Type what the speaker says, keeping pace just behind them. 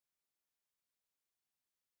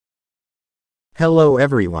Hello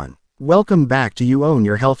everyone. Welcome back to You Own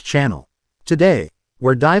Your Health channel. Today,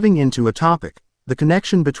 we're diving into a topic, the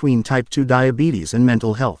connection between type 2 diabetes and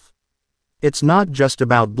mental health. It's not just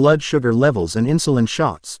about blood sugar levels and insulin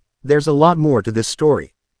shots, there's a lot more to this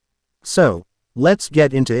story. So, let's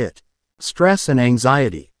get into it. Stress and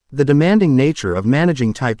anxiety. The demanding nature of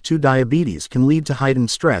managing type 2 diabetes can lead to heightened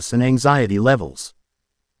stress and anxiety levels.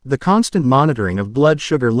 The constant monitoring of blood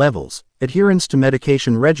sugar levels, adherence to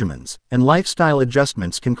medication regimens, and lifestyle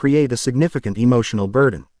adjustments can create a significant emotional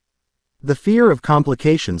burden. The fear of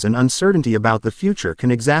complications and uncertainty about the future can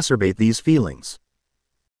exacerbate these feelings.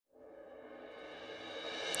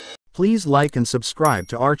 Please like and subscribe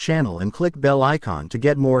to our channel and click bell icon to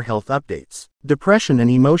get more health updates. Depression and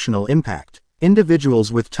emotional impact.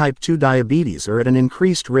 Individuals with type 2 diabetes are at an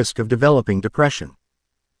increased risk of developing depression.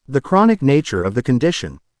 The chronic nature of the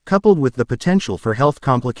condition, coupled with the potential for health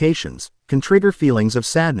complications, can trigger feelings of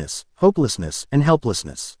sadness, hopelessness, and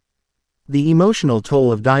helplessness. The emotional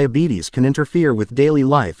toll of diabetes can interfere with daily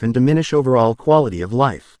life and diminish overall quality of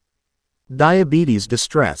life. Diabetes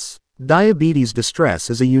distress. Diabetes distress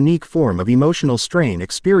is a unique form of emotional strain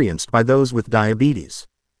experienced by those with diabetes.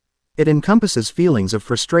 It encompasses feelings of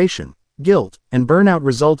frustration, guilt, and burnout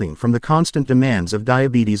resulting from the constant demands of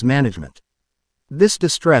diabetes management. This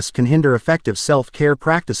distress can hinder effective self-care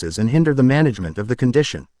practices and hinder the management of the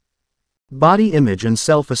condition. Body image and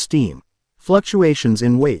self-esteem. Fluctuations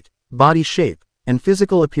in weight, body shape, and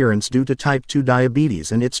physical appearance due to type 2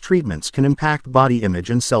 diabetes and its treatments can impact body image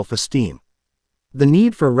and self-esteem. The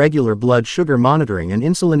need for regular blood sugar monitoring and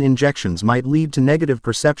insulin injections might lead to negative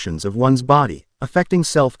perceptions of one's body, affecting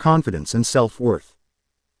self-confidence and self-worth.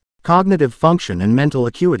 Cognitive function and mental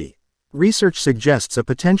acuity. Research suggests a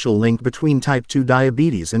potential link between type 2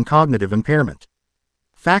 diabetes and cognitive impairment.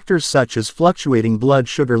 Factors such as fluctuating blood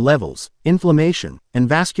sugar levels, inflammation, and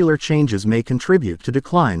vascular changes may contribute to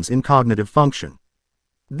declines in cognitive function.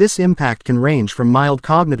 This impact can range from mild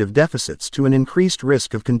cognitive deficits to an increased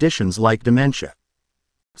risk of conditions like dementia.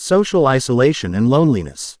 Social isolation and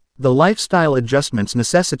loneliness. The lifestyle adjustments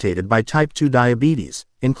necessitated by type 2 diabetes,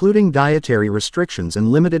 including dietary restrictions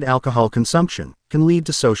and limited alcohol consumption, can lead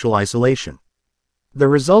to social isolation. The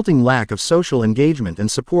resulting lack of social engagement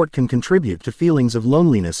and support can contribute to feelings of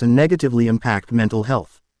loneliness and negatively impact mental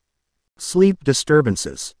health. Sleep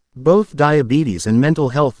disturbances. Both diabetes and mental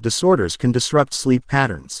health disorders can disrupt sleep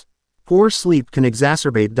patterns. Poor sleep can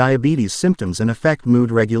exacerbate diabetes symptoms and affect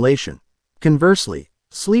mood regulation. Conversely,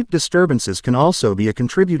 sleep disturbances can also be a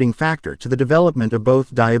contributing factor to the development of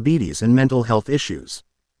both diabetes and mental health issues.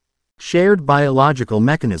 Shared biological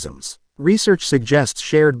mechanisms. Research suggests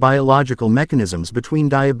shared biological mechanisms between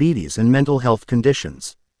diabetes and mental health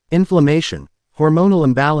conditions. Inflammation, hormonal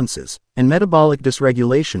imbalances, and metabolic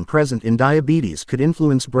dysregulation present in diabetes could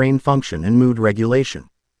influence brain function and mood regulation.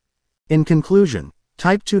 In conclusion,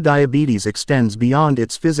 type 2 diabetes extends beyond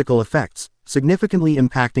its physical effects, significantly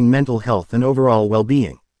impacting mental health and overall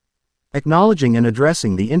well-being. Acknowledging and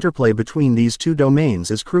addressing the interplay between these two domains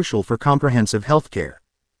is crucial for comprehensive healthcare.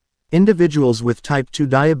 Individuals with type 2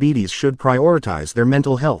 diabetes should prioritize their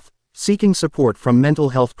mental health, seeking support from mental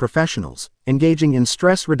health professionals, engaging in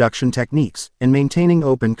stress reduction techniques, and maintaining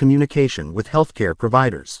open communication with healthcare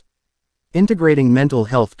providers. Integrating mental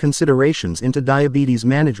health considerations into diabetes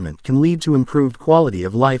management can lead to improved quality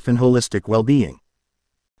of life and holistic well-being.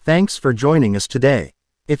 Thanks for joining us today.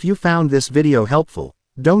 If you found this video helpful,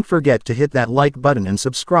 don't forget to hit that like button and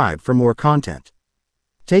subscribe for more content.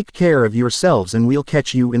 Take care of yourselves and we'll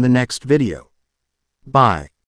catch you in the next video. Bye.